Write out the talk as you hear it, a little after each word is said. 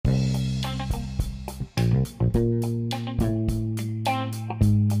Hey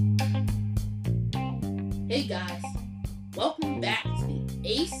guys, welcome back to the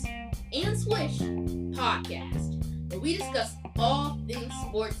Ace and Swish podcast, where we discuss all things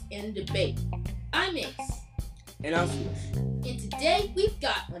sports and debate. I'm Ace. And I'm Swish. And today we've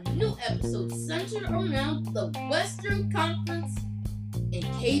got a new episode centered around the Western Conference and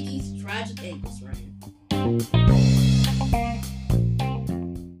KD's tragic ankle sprain.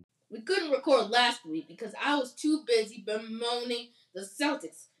 We couldn't record last week because I was too busy bemoaning the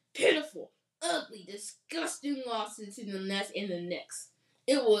Celtics' pitiful, ugly, disgusting losses to the Nets and the Knicks.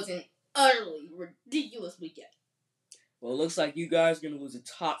 It was an utterly ridiculous weekend. Well, it looks like you guys are going to lose a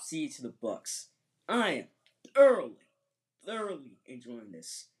top seed to the Bucks. I am thoroughly enjoying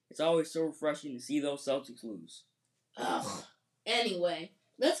this. It's always so refreshing to see those Celtics lose. Ugh. Anyway,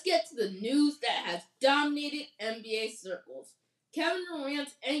 let's get to the news that has dominated NBA circles. Kevin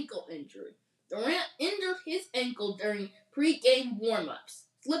Durant's ankle injury. Durant injured his ankle during pre-game warm-ups,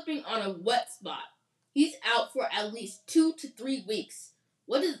 slipping on a wet spot. He's out for at least 2 to 3 weeks.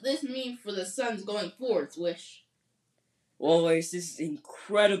 What does this mean for the Suns going forward, Swish? Well, Ace, this is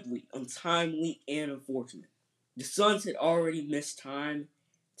incredibly untimely and unfortunate. The Suns had already missed time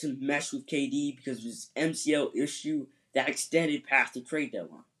to mesh with KD because of his MCL issue that extended past the trade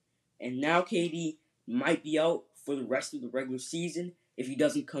deadline. And now KD might be out for the rest of the regular season if he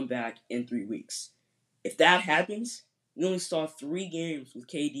doesn't come back in 3 weeks. If that happens, we only saw 3 games with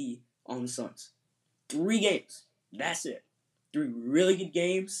KD on the Suns. 3 games. That's it. 3 really good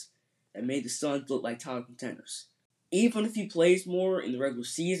games that made the Suns look like title contenders. Even if he plays more in the regular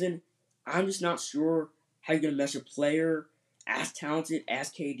season, I'm just not sure how you're going to mesh a player as talented as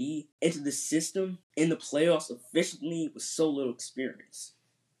KD into the system in the playoffs efficiently with so little experience.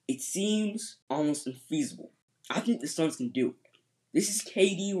 It seems almost infeasible. I think the Suns can do it. This is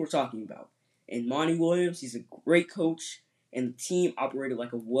KD we're talking about. And Monty Williams, he's a great coach, and the team operated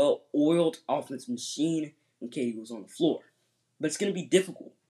like a well-oiled offensive machine when KD was on the floor. But it's going to be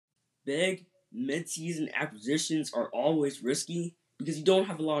difficult. Big, mid-season acquisitions are always risky because you don't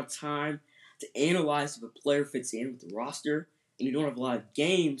have a lot of time to analyze if a player fits in with the roster, and you don't have a lot of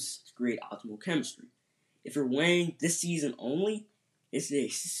games to create optimal chemistry. If you're weighing this season only, it's a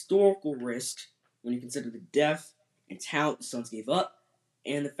historical risk when you consider the depth and talent the Suns gave up,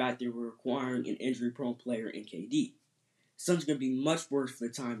 and the fact they were acquiring an injury-prone player in KD. The Suns are going to be much worse for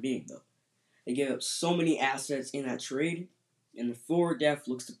the time being, though. They gave up so many assets in that trade, and the forward depth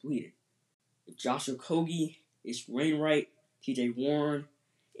looks depleted. If Josh Okogie, Ish Wainwright, TJ Warren,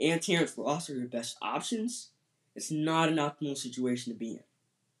 and Terrence Ross are your best options, it's not an optimal situation to be in.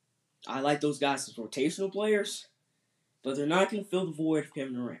 I like those guys as rotational players, but they're not going to fill the void of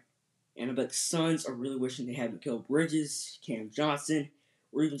Kevin Durant. And I bet the Suns are really wishing they had Mikal Bridges, Cam Johnson,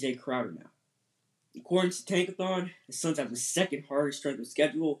 or even Jay Crowder now. According to Tankathon, the Suns have the second hardest strength of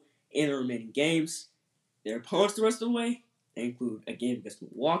schedule in the remaining games. Their opponents the rest of the way, they include a game against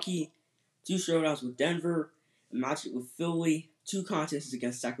Milwaukee, 2 showdowns with Denver, a matchup with Philly, 2 contests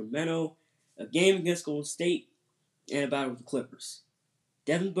against Sacramento, a game against Golden State, and a battle with the Clippers.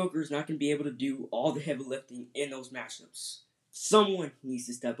 Devin Booker is not going to be able to do all the heavy lifting in those matchups. Someone needs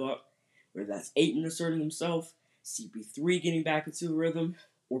to step up, whether that's Ayton asserting himself, CP3 getting back into a rhythm,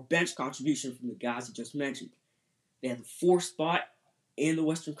 or bench contribution from the guys I just mentioned. They have the 4th spot in the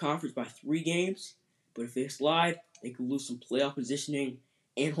Western Conference by 3 games, but if they slide, they could lose some playoff positioning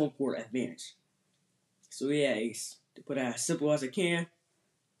and home court advantage. So yeah, Ace, to put it as simple as I can,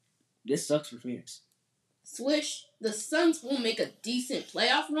 this sucks for Phoenix. Swish, the Suns will make a decent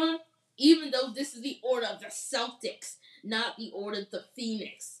playoff run, even though this is the order of the Celtics, not the order of the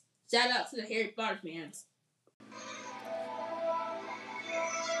Phoenix. Shout out to the Harry Potter fans.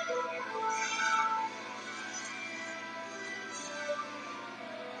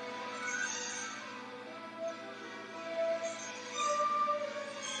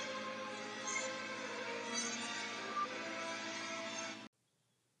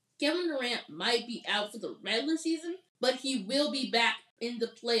 Kevin Durant might be out for the regular season, but he will be back in the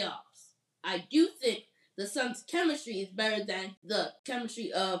playoffs. I do think the Suns' chemistry is better than the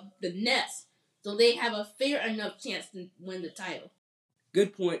chemistry of the Nets, so they have a fair enough chance to win the title.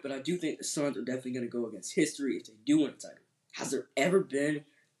 Good point, but I do think the Suns are definitely going to go against history if they do win a title. Has there ever been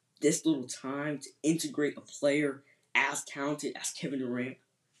this little time to integrate a player as talented as Kevin Durant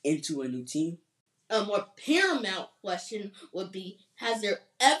into a new team? A more paramount question would be, has there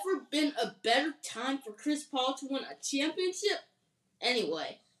ever been a better time for Chris Paul to win a championship?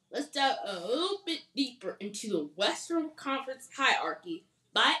 Anyway, let's dive a little bit deeper into the Western Conference hierarchy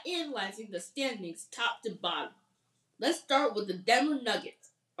by analyzing the standings top to bottom. Let's start with the Denver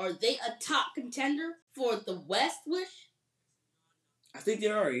Nuggets. Are they a top contender for the West, Wish? I think they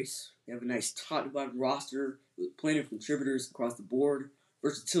are, Ace. They have a nice top-to-bottom roster with plenty of contributors across the board,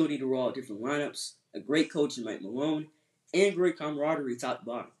 versatility to roll out different lineups, a great coach in Mike Malone, and great camaraderie top to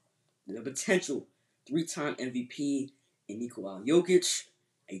bottom. The potential three-time MVP in Nikola Jokic,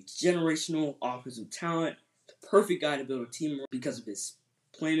 a generational offensive talent, the perfect guy to build a team around because of his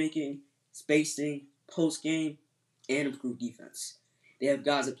playmaking, spacing, post-game, and improved defense. They have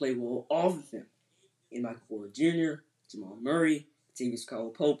guys that play well off of him in Michael Porter Jr., Jamal Murray, Davis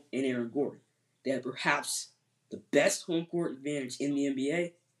Caldwell-Pope, and Aaron Gordon. They have perhaps the best home court advantage in the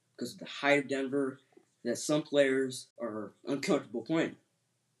NBA because of the height of Denver that some players are uncomfortable playing.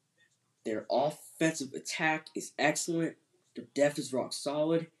 Their offensive attack is excellent. Their depth is rock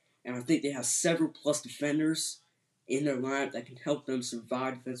solid. And I think they have several plus defenders in their lineup that can help them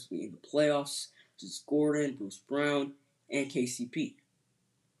survive defensively in the playoffs, such as Gordon, Bruce Brown, and KCP.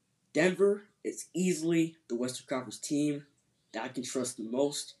 Denver is easily the Western Conference team that I can trust the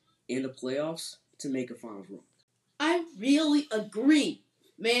most in the playoffs to make a finals run. I really agree.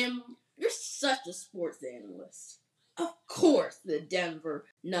 Man, you're such a sports analyst. Of course, the Denver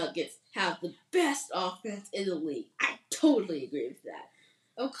Nuggets have the best offense in the league. I totally agree with that.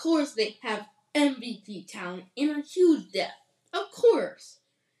 Of course, they have MVP talent and a huge depth. Of course.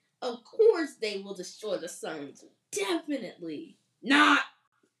 Of course, they will destroy the Suns. Definitely. Not.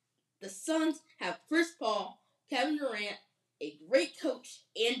 The Suns have Chris Paul, Kevin Durant, a great coach,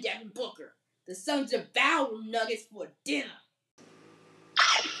 and Devin Booker. The Suns devour Nuggets for dinner.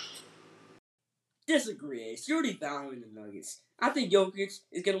 Disagree, Ace. You're already valuing the Nuggets. I think Jokic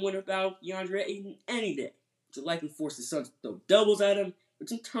is going to win about DeAndre Ayton any day, which will likely force the Suns to throw doubles at him,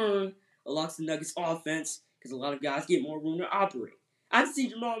 which in turn unlocks the Nuggets' offense because a lot of guys get more room to operate. I can see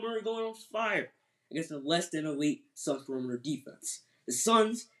Jamal Murray going on fire against a less than elite Suns perimeter defense.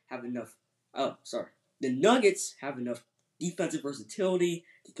 The Nuggets have enough defensive versatility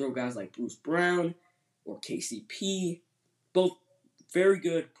to throw guys like Bruce Brown or KCP, both very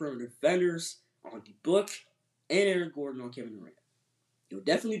good perimeter defenders, on the Book, and Aaron Gordon on Kevin Durant. It will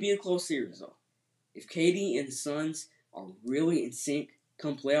definitely be a close series, though. If KD and the Suns are really in sync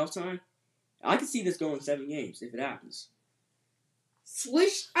come playoff time, I can see this going 7 games if it happens.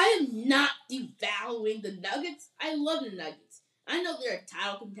 Swish, I am not devaluing the Nuggets. I love the Nuggets. I know they're a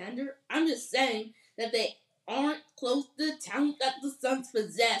title contender. I'm just saying that they aren't close to the talent that the Suns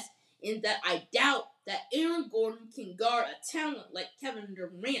possess, and that I doubt that Aaron Gordon can guard a talent like Kevin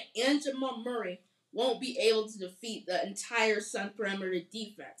Durant and Jamal Murray won't be able to defeat the entire Sun perimeter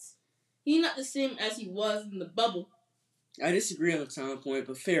defense. He's not the same as he was in the bubble. I disagree on the talent point,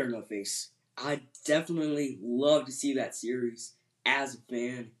 but fair enough, Ace. I'd definitely love to see that series as a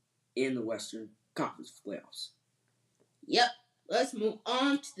fan in the Western Conference playoffs. Yep, let's move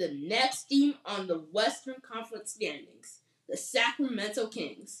on to the next team on the Western Conference standings, the Sacramento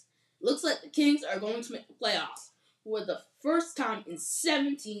Kings. Looks like the Kings are going to make the playoffs for the first time in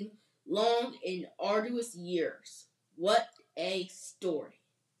 17 long and arduous years. What a story.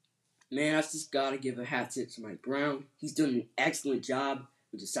 Man, I just gotta give a hat tip to Mike Brown. He's done an excellent job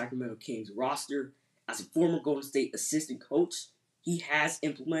with the Sacramento Kings roster. As a former Golden State assistant coach, he has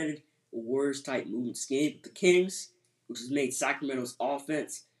implemented a Warriors-type movement scheme with the Kings, which has made Sacramento's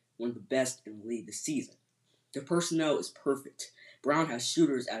offense one of the best in the league this season. Their personnel is perfect. Brown has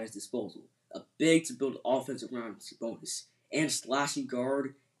shooters at his disposal, a big to build offense around Sabonis, and a slashing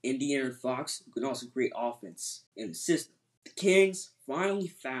guard in De'Aaron Fox who can also create offense in the system. The Kings finally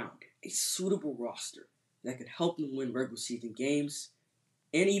found a suitable roster that could help them win regular season games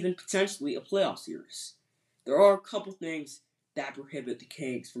and even potentially a playoff series. There are a couple things that prohibit the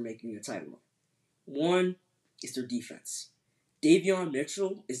Kings from making a title run. One is their defense. Davion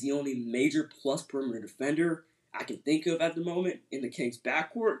Mitchell is the only major plus perimeter defender I can think of at the moment in the Kings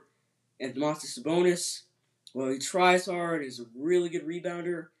backcourt. And Domantas Sabonis, while he tries hard, is a really good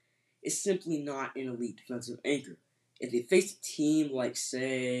rebounder, is simply not an elite defensive anchor. If they face a team like,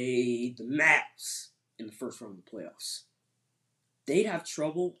 say, the Mavs in the first round of the playoffs, they'd have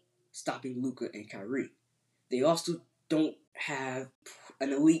trouble stopping Luka and Kyrie. They also don't have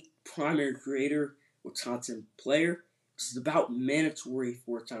an elite primary creator or talented player, which is about mandatory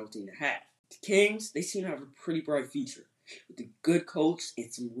for a title team to have. The Kings, they seem to have a pretty bright future with a good coach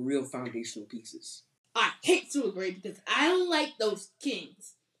and some real foundational pieces. I hate to agree because I don't like those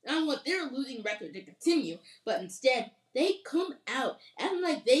Kings. I don't want their losing record to continue, but instead, they come out acting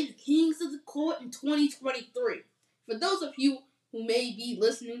like they're the kings of the court in 2023. For those of you who may be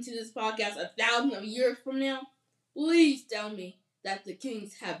listening to this podcast 1,000 of years from now, please tell me that the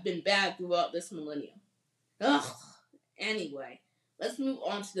Kings have been bad throughout this millennium. Ugh. Anyway, let's move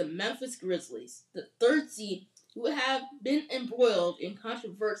on to the Memphis Grizzlies, the third seed, who have been embroiled in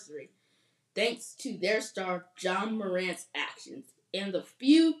controversy thanks to their star John Morant's actions and the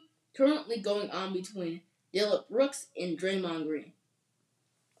feud currently going on between Dillon Brooks and Draymond Green.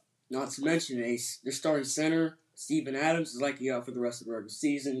 Not to mention, Ace, their starting center, Steven Adams, is likely out for the rest of the regular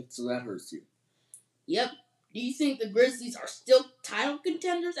season, so that hurts you. Yep. Do you think the Grizzlies are still title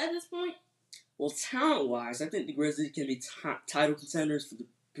contenders at this point? Well, talent-wise, I think the Grizzlies can be title contenders for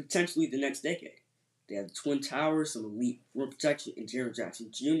potentially the next decade. They have the Twin Towers, some elite rim protection in Jaren Jackson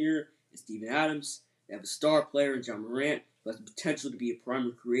Jr. and Steven Adams. They have a star player in John Morant, who has the potential to be a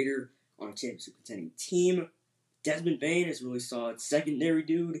primary creator on a championship contending team. Desmond Bane is a really solid secondary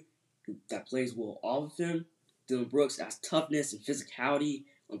dude that plays well off of him. Dillon Brooks has toughness and physicality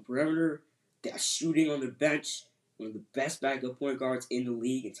on the perimeter. They have shooting on the bench. One of the best backup point guards in the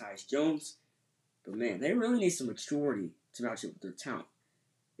league in Tyus Jones. But man, they really need some maturity to match up with their talent.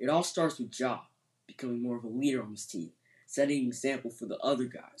 It all starts with Ja becoming more of a leader on this team, setting an example for the other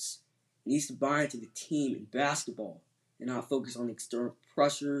guys. He needs to buy into the team in basketball and not focus on the external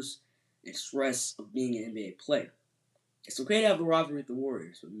pressures and stress of being an NBA player. It's okay to have a rivalry with the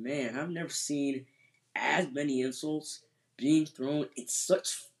Warriors, but man, I've never seen as many insults being thrown in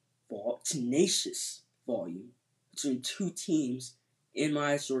such tenacious volume between two teams in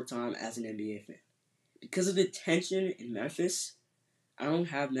my short time as an NBA fan. Because of the tension in Memphis, I don't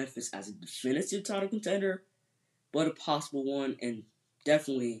have Memphis as a definitive title contender, but a possible one and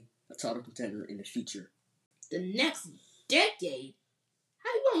definitely a title contender in the future. The next decade? How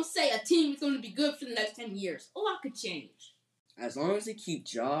you gonna say a team is gonna be good for the next 10 years? A lot could change. As long as they keep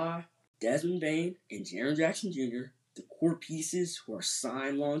Ja, Desmond Bane, and Jaren Jackson Jr., the core pieces who are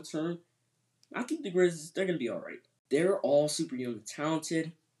signed long term, I think the Grizzlies, they're gonna be alright. They're all super young and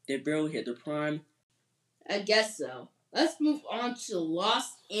talented. They barely hit their prime. I guess so. Let's move on to the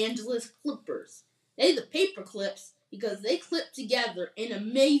Los Angeles Clippers. They the paper clips because they clip together an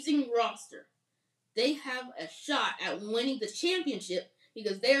amazing roster. They have a shot at winning the championship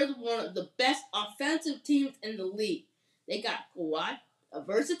because they're one of the best offensive teams in the league. They got Kawhi, a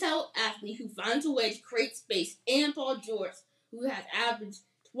versatile athlete who finds a way to create space, and Paul George, who has averaged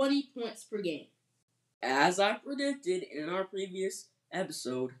 20 points per game. As I predicted in our previous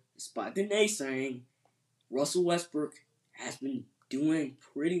episode, despite the naysaying, Russell Westbrook has been doing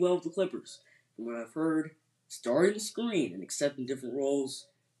pretty well with the Clippers. From what I've heard, starting to screen and accepting different roles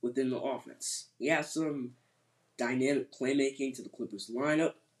within the offense. He has some dynamic playmaking to the Clippers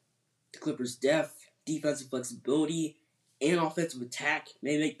lineup. The Clippers' depth, defensive flexibility, and offensive attack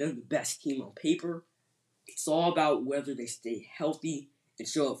may make them the best team on paper. It's all about whether they stay healthy and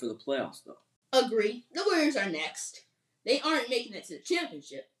show up for the playoffs, though. Agree. The Warriors are next. They aren't making it to the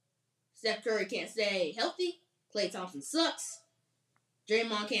championship. Steph Curry can't stay healthy. Klay Thompson sucks.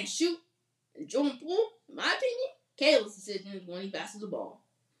 Draymond can't shoot. And Jordan Poole, in my opinion, careless decisions when he passes the ball.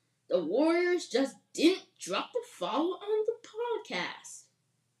 The Warriors just didn't drop a follow on the podcast.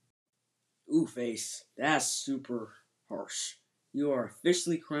 Ooh, Face, that's super harsh. You are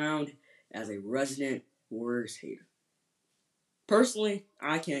officially crowned as a resident Warriors hater. Personally,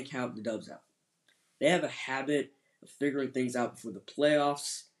 I can't count the Dubs out. They have a habit of figuring things out before the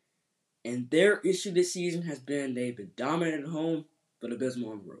playoffs, and their issue this season has been they've been dominant at home, but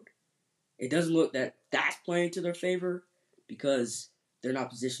abysmal on the road. It doesn't look that that's playing to their favor because they're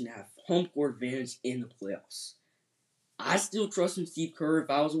not positioned to have home court advantage in the playoffs. I still trust in Steve Kerr if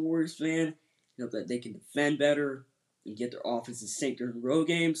I was a Warriors fan, that they can defend better and get their offense in sync during road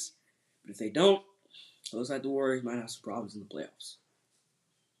games. But if they don't, it looks like the Warriors might have some problems in the playoffs.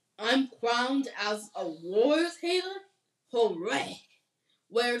 I'm crowned as a Warriors hater? Hooray!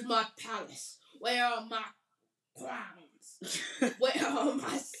 Where's my palace? Where are my crowns? Where are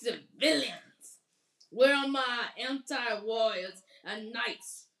my civilians? Where are my anti-Warriors and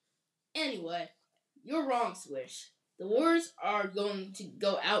Knights? Anyway, you're wrong, Swish. The Warriors are going to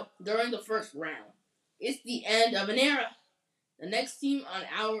go out during the first round. It's the end of an era. The next team on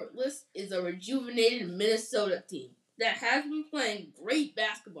our list is a rejuvenated Minnesota team that has been playing great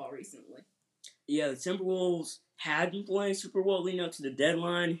basketball recently. Yeah, the Timberwolves had been playing super well leading up to the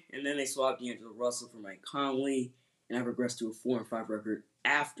deadline, and then they swapped D'Angelo Russell for Mike Conley, and have regressed to a 4-5 record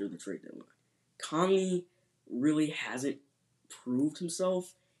after the trade deadline. Conley really hasn't proved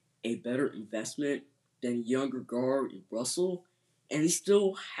himself a better investment than younger guard Russell, and they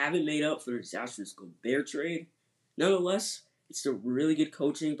still haven't made up for the disastrous Gobert trade. Nonetheless, it's still really good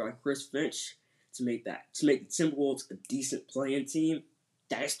coaching by Chris Finch to make the Timberwolves a decent play-in team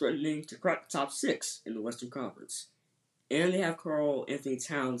that is threatening to crack the top 6 in the Western Conference. And they have Karl Anthony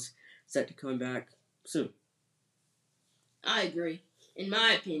Towns set to come back soon. I agree. In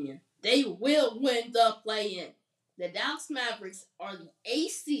my opinion, they will win the play-in. The Dallas Mavericks are the 8th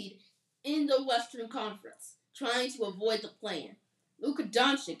seed in the Western Conference, trying to avoid the play-in. Luka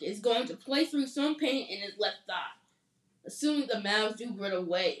Doncic is going to play through some pain in his left thigh. Assuming the Mavs do grit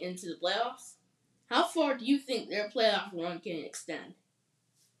away into the playoffs, how far do you think their playoff run can extend?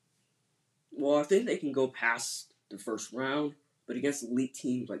 Well, I think they can go past the first round, but against elite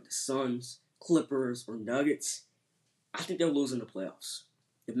teams like the Suns, Clippers, or Nuggets, I think they'll lose in the playoffs.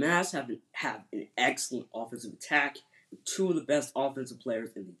 The Mavs have an excellent offensive attack with two of the best offensive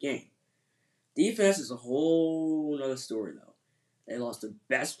players in the game. Defense is a whole other story, though. They lost their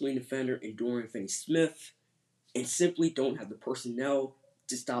best wing defender in Dorian Finney-Smith and simply don't have the personnel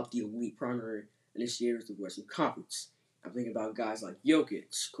to stop the elite primary initiators of the Western Conference. I'm thinking about guys like Jokic,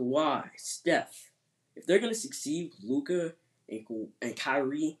 Kawhi, Steph. If they're going to succeed with Luka and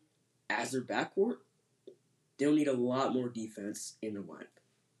Kyrie as their backcourt, they'll need a lot more defense in the lineup.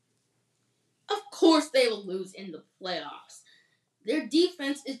 Of course they will lose in the playoffs. Their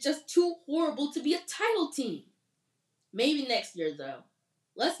defense is just too horrible to be a title team. Maybe next year, though.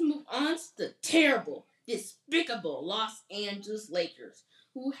 Let's move on to the terrible, despicable Los Angeles Lakers,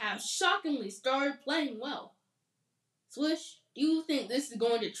 who have shockingly started playing well. Swish, do you think this is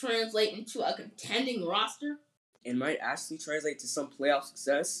going to translate into a contending roster? It might actually translate to some playoff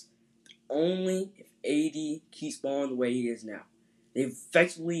success, only if AD keeps balling the way he is now. They've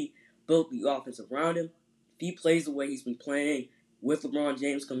effectively built the offense around him. If he plays the way he's been playing with LeBron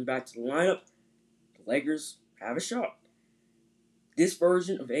James coming back to the lineup, the Lakers have a shot. This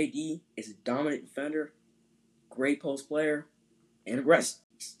version of AD is a dominant defender, great post player, and aggressive.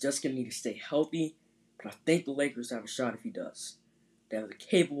 He's just going to need to stay healthy, but I think the Lakers have a shot if he does. They have a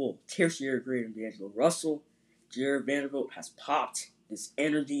capable tertiary grade of D'Angelo Russell. Jared Vanderbilt has popped this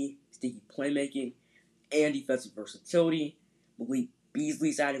energy, sticky playmaking, and defensive versatility. Malik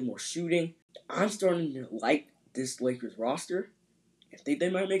Beasley's added more shooting. I'm starting to like this Lakers roster. I think they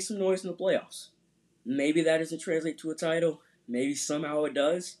might make some noise in the playoffs. Maybe that doesn't translate to a title. Maybe somehow it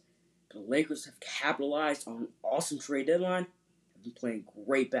does. The Lakers have capitalized on an awesome trade deadline. Have been playing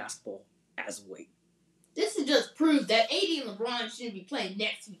great basketball as of late. This is just proof that AD and LeBron shouldn't be playing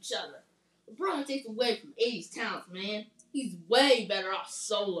next to each other. LeBron takes away from AD's talents, man. He's way better off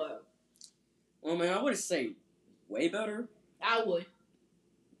solo. Well, man, I wouldn't say way better. I would.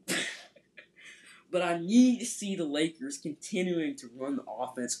 But I need to see the Lakers continuing to run the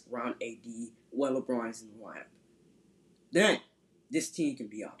offense around AD while LeBron is in the lineup. Then, this team can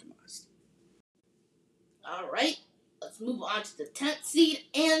be optimized. Alright, let's move on to the 10th seed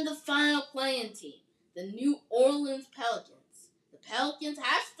and the final play-in team, the New Orleans Pelicans. The Pelicans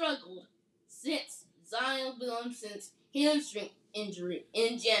have struggled since Zion Williamson's hamstring injury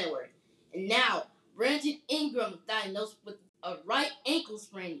in January. And now, Brandon Ingram was diagnosed with a right ankle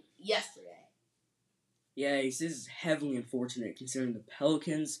sprain yesterday. Yeah, this is heavily unfortunate considering the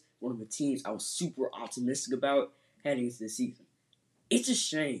Pelicans, one of the teams I was super optimistic about heading into the season. It's a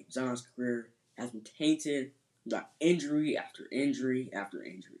shame Zion's career has been tainted by injury after injury after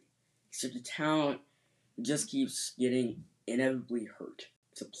injury. He's such a talent, he just keeps getting inevitably hurt.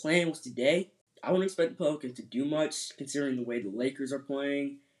 So playing was today. I wouldn't expect the Pelicans to do much considering the way the Lakers are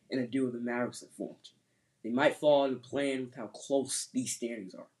playing and the duo of the Mavericks have formed. They might fall into playing with how close these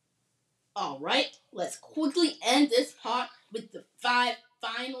standings are. Alright, let's quickly end this part with the 5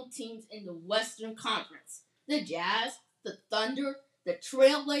 final teams in the Western Conference. The Jazz, the Thunder, the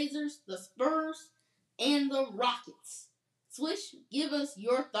Trailblazers, the Spurs, and the Rockets. Swish, give us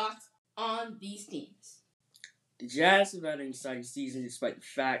your thoughts on these teams. The Jazz have had an exciting season despite the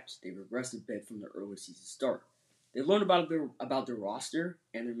fact they regressed a bit from their early season start. They learned about their roster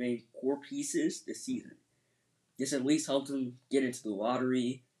and their main core pieces this season. This at least helped them get into the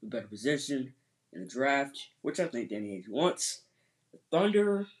lottery, a better position in the draft, which I think Danny Ainge wants. The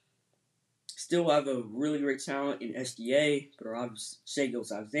Thunder still have a really great talent in SGA, but are obviously Shai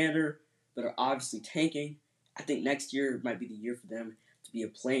Gilgeous-Alexander, but are obviously tanking. I think next year might be the year for them to be a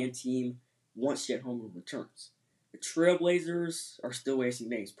play-in team once Chet Holmgren returns. The Trailblazers are still wasting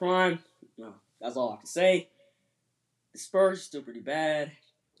Name's prime. Well, that's all I have to say. The Spurs are still pretty bad.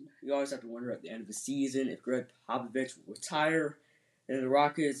 You always have to wonder at the end of the season if Greg Popovich will retire. And the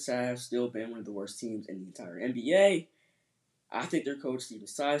Rockets have still been one of the worst teams in the entire NBA. I think their coach, Stephen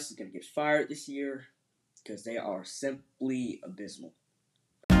Silas, is going to get fired this year because they are simply abysmal.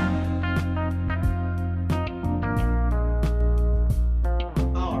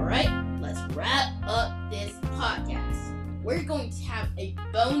 Alright, let's wrap up this podcast. We're going to have a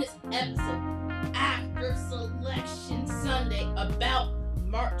bonus episode after Selection Sunday about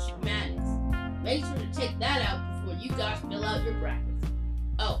March Madness. Make sure to check that out before you guys fill out your brackets.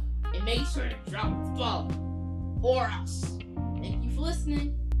 make sure to drop a follow or else. Thank you for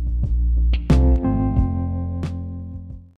listening.